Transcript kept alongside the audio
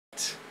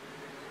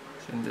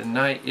And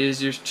tonight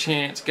is your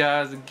chance,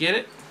 guys, to get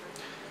it.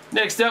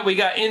 Next up, we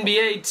got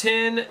NBA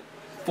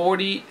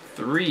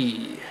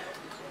 1043.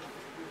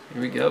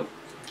 Here we go.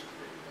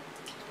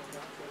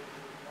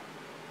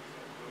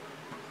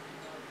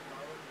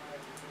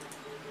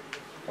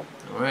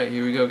 Alright,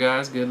 here we go,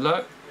 guys. Good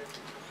luck.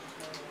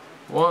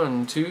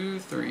 1, 2,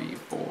 3,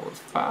 4,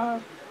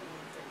 5.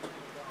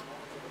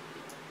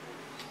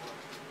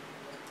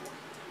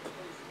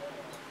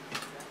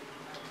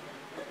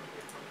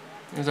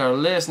 Here's our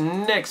list.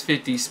 Next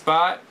 50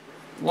 spot.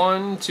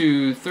 1,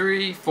 2,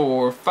 3,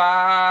 4,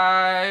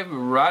 5.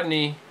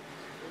 Rodney.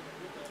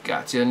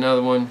 Got you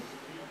another one.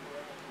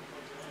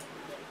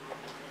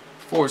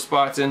 4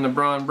 spots in the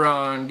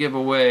Bron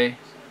giveaway.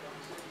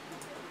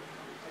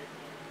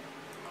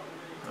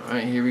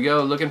 Alright, here we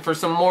go. Looking for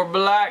some more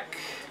black.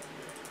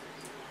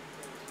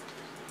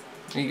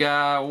 We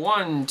got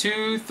 1,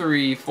 2,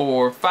 3,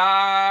 4,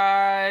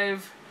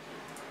 5.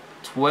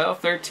 12,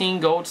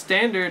 13 gold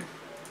standard.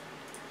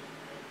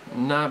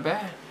 Not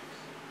bad.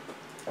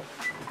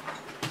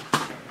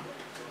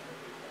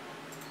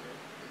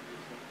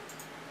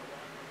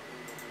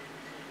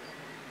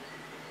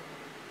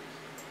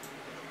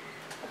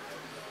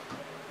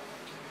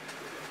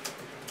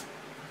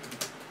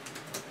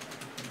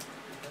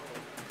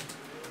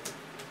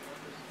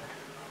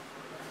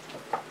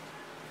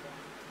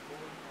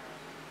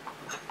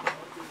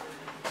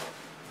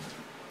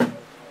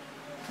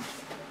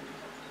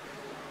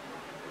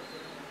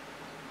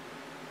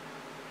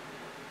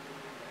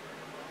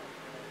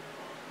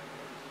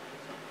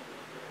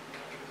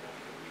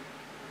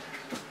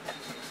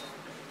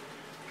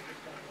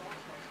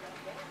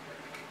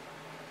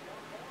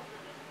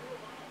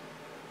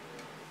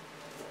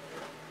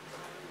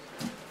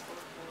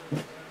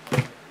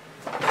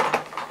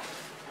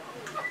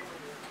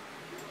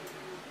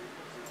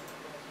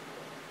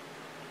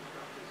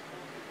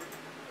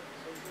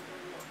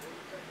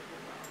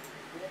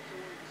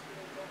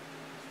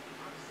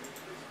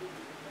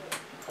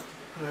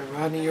 Alright,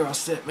 Rodney, you're all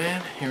set,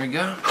 man. Here we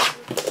go.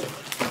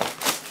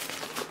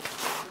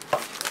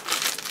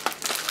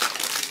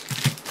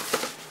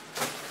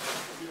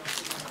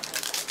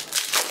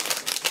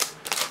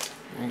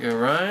 Here we go,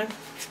 Ryan.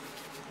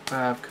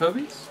 5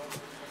 Kobe's.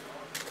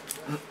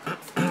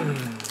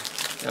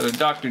 Got a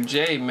Dr.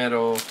 J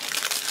medal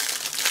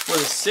for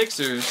the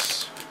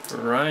Sixers for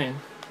Ryan.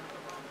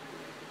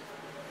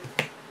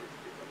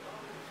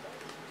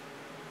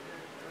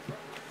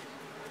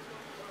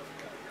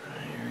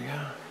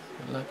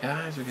 Look,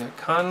 guys, we got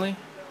Conley,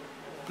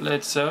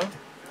 Bledsoe,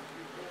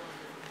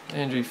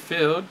 Andrew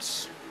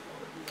Fields,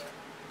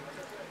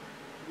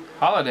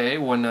 Holiday,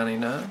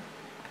 199,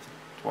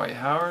 Dwight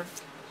Howard,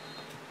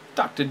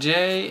 Dr.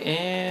 J,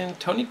 and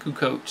Tony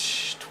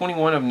Kukoc,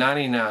 21 of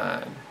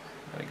 99.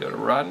 Gotta go to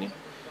Rodney.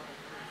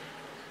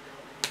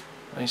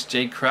 Nice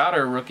Jay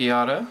Crowder rookie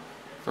auto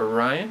for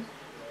Ryan.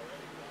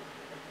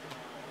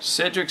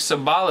 Cedric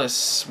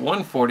Sabalas,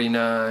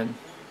 149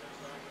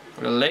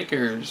 for the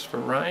Lakers for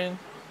Ryan.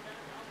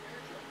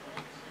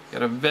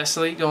 Got a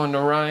Vesely going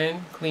to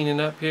Ryan, cleaning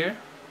up here.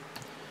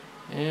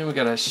 And we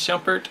got a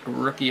Shumpert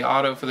rookie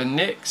auto for the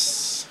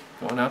Knicks,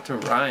 going out to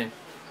Ryan,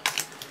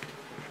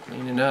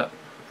 cleaning up.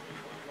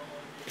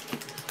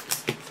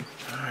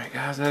 Alright,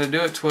 guys, that'll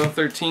do it. 12,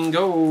 13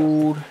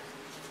 gold.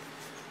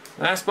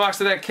 Last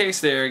box of that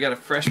case there. Got a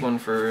fresh one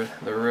for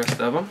the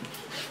rest of them.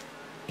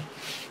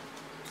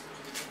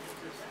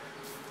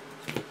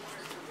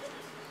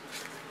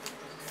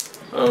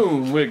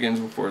 Oh,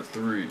 Wiggins before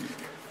 3.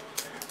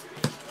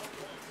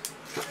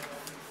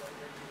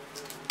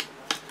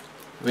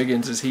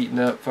 Wiggins is heating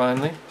up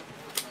finally.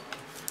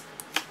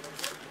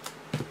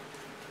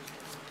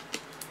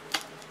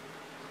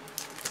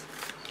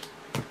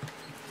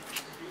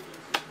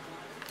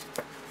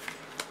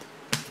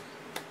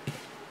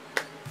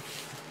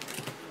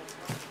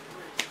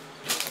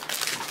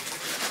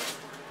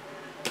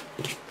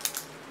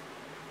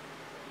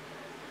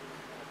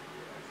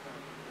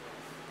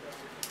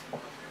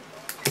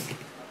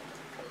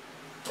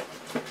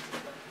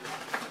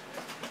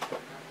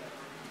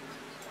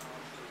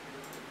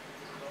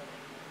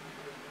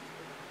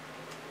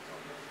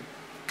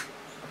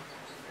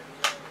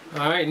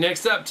 Alright,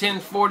 next up,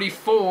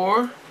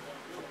 1044.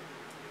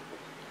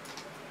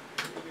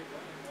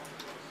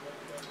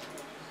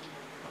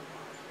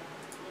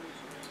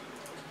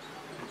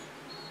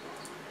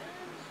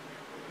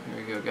 Here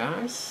we go,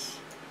 guys.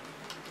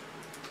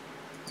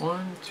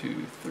 1,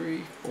 2,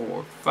 3,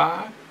 4,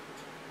 5.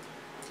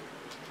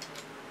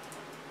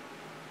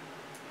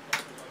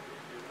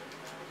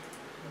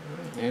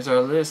 Alright, there's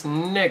our list.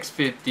 Next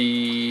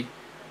 50.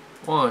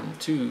 1,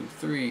 2,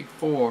 3,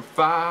 4,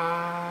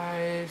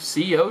 5.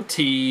 COT.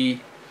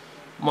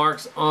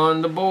 Marks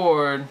on the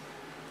board.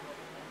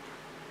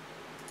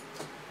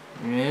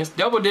 And it's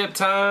double dip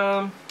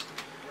time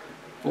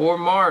for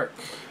Mark.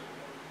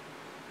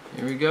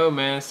 Here we go,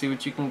 man. See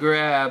what you can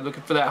grab.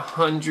 Looking for that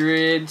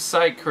 100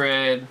 site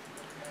cred.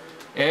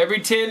 Every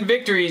 10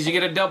 victories, you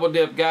get a double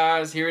dip,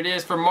 guys. Here it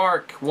is for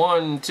Mark.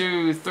 1,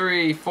 2,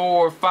 3,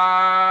 4,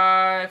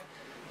 5.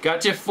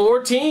 Got you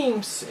 4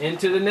 teams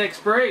into the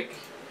next break.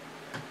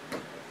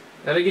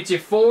 That'll get you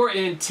 4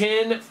 in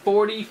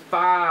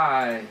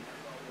 1045.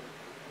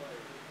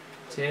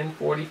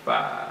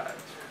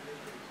 1045.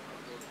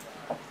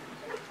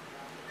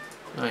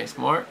 Nice,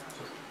 Mark.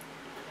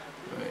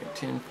 Alright,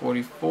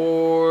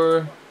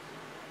 1044.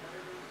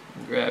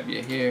 Grab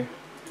you here.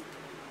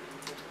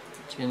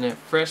 Get you in that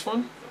fresh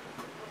one.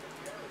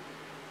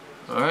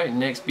 Alright,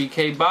 next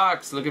BK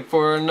box. Looking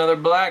for another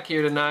black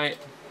here tonight.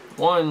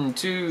 1,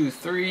 2,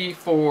 3,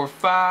 4,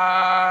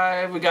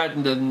 5. We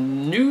got the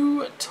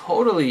new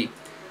Totally.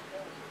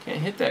 Can't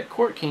hit that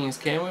Court Kings,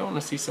 can we? I want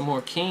to see some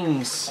more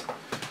Kings.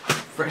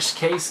 Fresh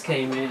case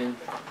came in.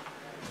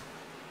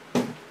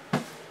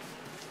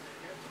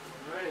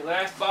 Alright,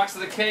 last box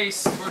of the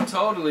case for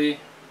Totally.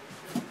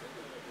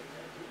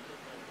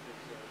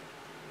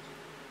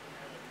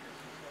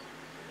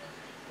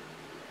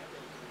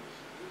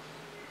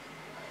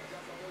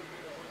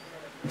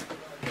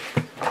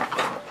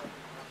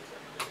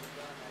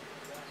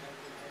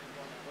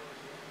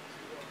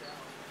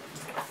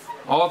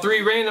 All 3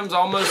 randoms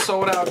almost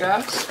sold out,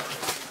 guys.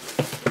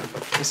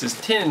 This is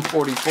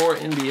 1044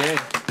 NBA.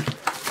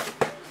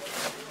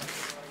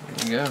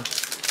 There you go.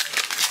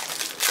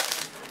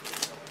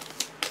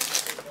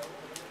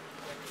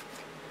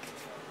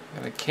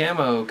 Got a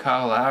camo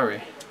Kyle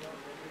Lowry.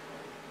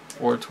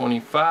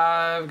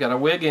 425. Got a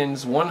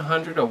Wiggins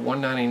 100 of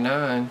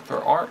 199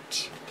 for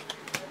Art.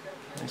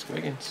 Nice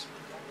Wiggins.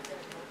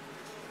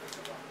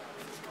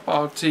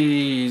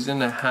 Balties in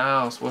the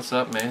house. What's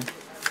up, man?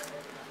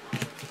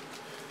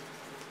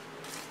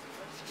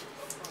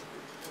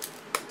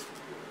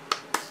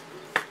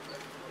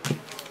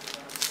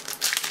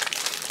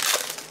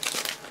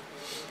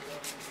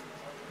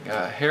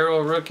 Got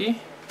Harrell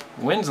rookie,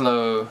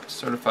 Winslow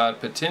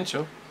certified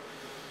potential,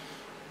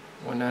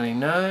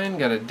 199.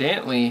 Got a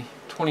Dantley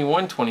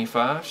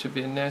 2125. Should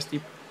be a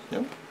nasty.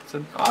 Nope, it's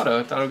an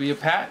auto. I thought it would be a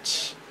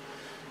patch.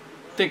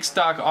 Thick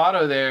stock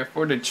auto there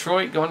for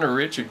Detroit, going to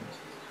Richard.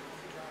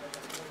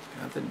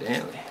 Got the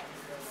Dantley.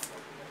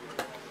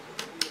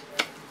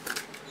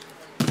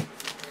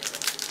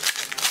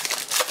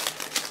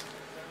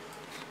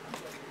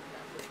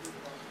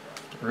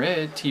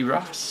 Red T.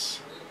 Ross.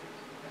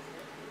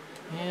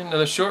 And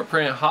another short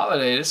print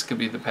Holiday. This could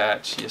be the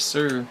patch. Yes,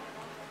 sir.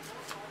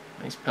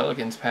 Nice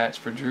Pelicans patch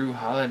for Drew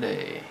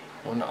Holiday.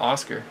 Won the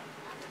Oscar.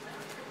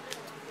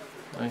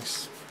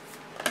 Nice.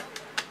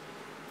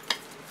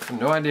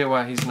 No idea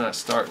why he's not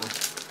starting.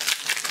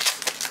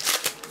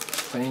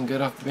 Playing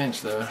good off the bench,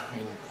 though. I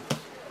mean,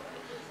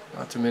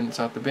 lots of minutes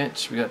off the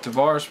bench. We got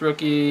Tavares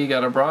rookie.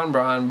 Got a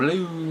Bron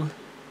blue.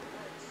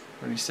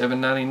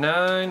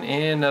 37.99.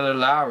 And another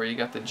Lowry.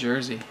 Got the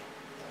jersey.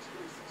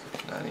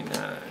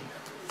 99.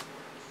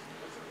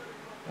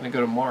 I'm going to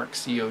go to Mark,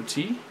 COT.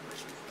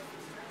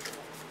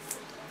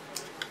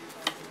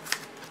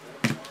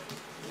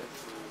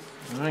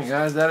 Alright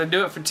guys, that'll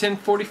do it for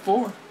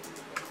 1044.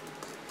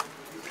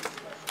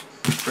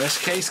 Fresh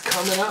case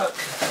coming up.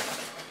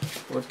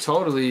 We're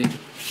totally...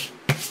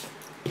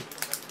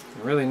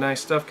 Really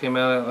nice stuff came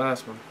out of that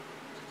last one.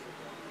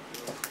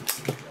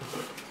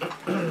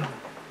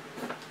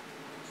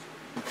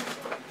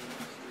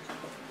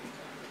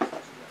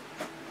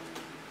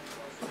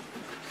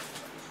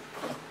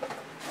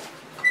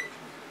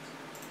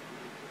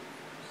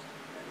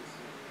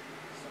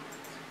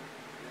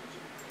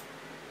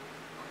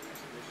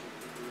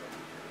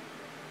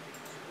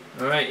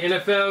 Alright,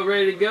 NFL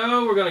ready to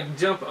go. We're going to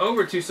jump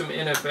over to some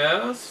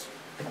NFLs.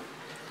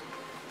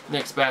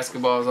 Next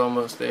basketball is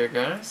almost there,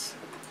 guys.